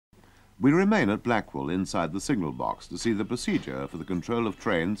We remain at Blackwall inside the signal box to see the procedure for the control of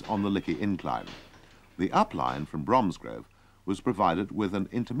trains on the Lickey incline. The up line from Bromsgrove was provided with an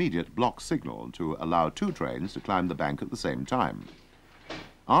intermediate block signal to allow two trains to climb the bank at the same time.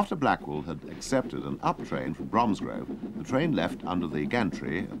 After Blackwall had accepted an up train from Bromsgrove, the train left under the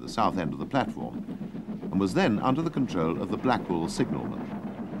gantry at the south end of the platform and was then under the control of the Blackwall signalman.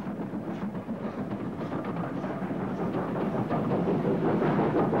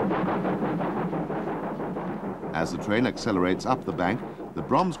 As the train accelerates up the bank, the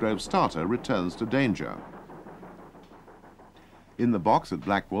Bromsgrove starter returns to danger. In the box at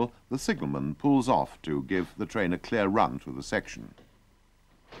Blackwall, the signalman pulls off to give the train a clear run through the section.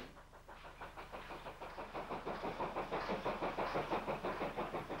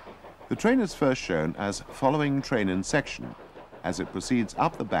 The train is first shown as following train in section as it proceeds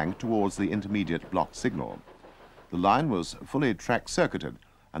up the bank towards the intermediate block signal. The line was fully track-circuited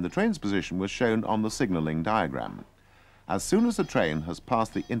and the train's position was shown on the signalling diagram. As soon as the train has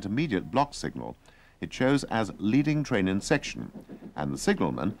passed the intermediate block signal, it shows as leading train in section, and the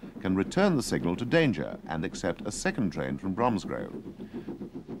signalman can return the signal to danger and accept a second train from Bromsgrove.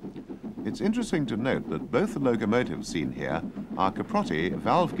 It's interesting to note that both the locomotives seen here are Caprotti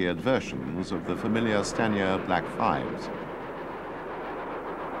valve-geared versions of the familiar Stanier Black 5s.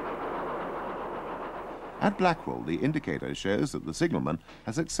 At Blackwall, the indicator shows that the signalman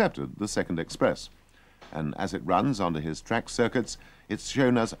has accepted the second express, and as it runs onto his track circuits, it's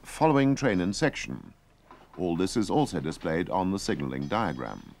shown as following train in section. All this is also displayed on the signalling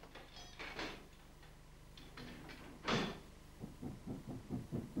diagram.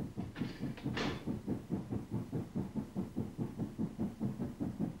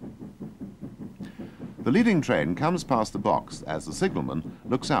 The leading train comes past the box as the signalman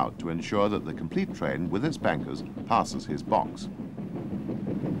looks out to ensure that the complete train with its bankers passes his box.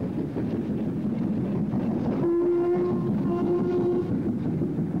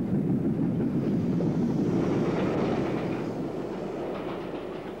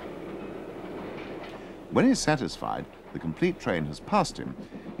 When he's satisfied the complete train has passed him,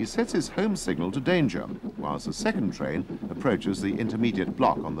 he sets his home signal to danger, whilst the second train approaches the intermediate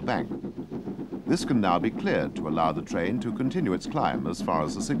block on the bank. This can now be cleared to allow the train to continue its climb as far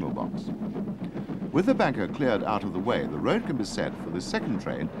as the signal box. With the banker cleared out of the way, the road can be set for the second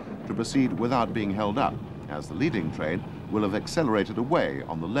train to proceed without being held up, as the leading train will have accelerated away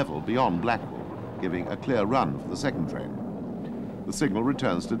on the level beyond Blackwall, giving a clear run for the second train. The signal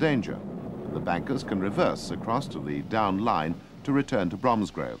returns to danger. The bankers can reverse across to the down line to return to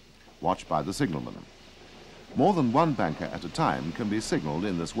Bromsgrove, watched by the signalman. More than one banker at a time can be signalled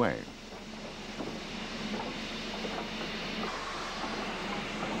in this way.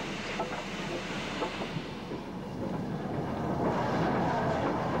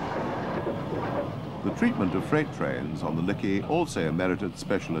 The treatment of freight trains on the Lickey also merited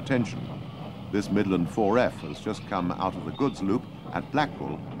special attention. This Midland 4F has just come out of the goods loop at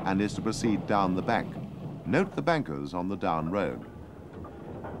Blackwall and is to proceed down the bank. Note the bankers on the down road.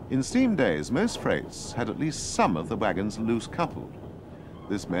 In steam days, most freights had at least some of the wagons loose coupled.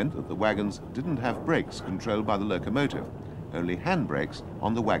 This meant that the wagons didn't have brakes controlled by the locomotive, only hand brakes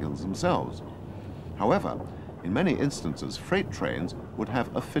on the wagons themselves. However, in many instances, freight trains would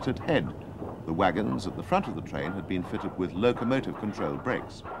have a fitted head. The wagons at the front of the train had been fitted with locomotive-controlled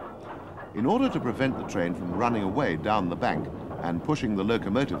brakes. In order to prevent the train from running away down the bank and pushing the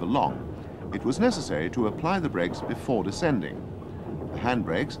locomotive along, it was necessary to apply the brakes before descending. The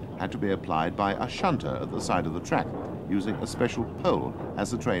handbrakes had to be applied by a shunter at the side of the track, using a special pole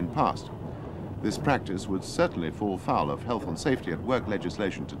as the train passed. This practice would certainly fall foul of health and safety at work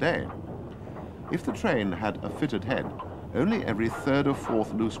legislation today. If the train had a fitted head, only every third or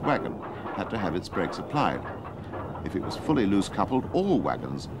fourth loose wagon had to have its brakes applied. If it was fully loose coupled, all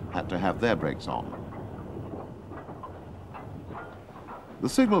wagons had to have their brakes on. The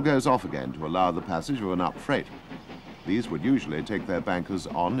signal goes off again to allow the passage of an up freight. These would usually take their bankers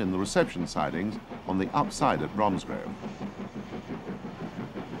on in the reception sidings on the upside at Bromsgrove.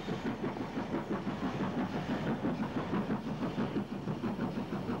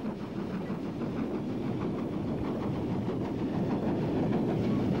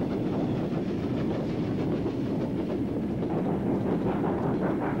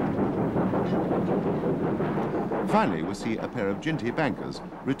 Finally, we see a pair of Ginty bankers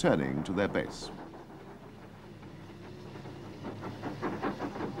returning to their base.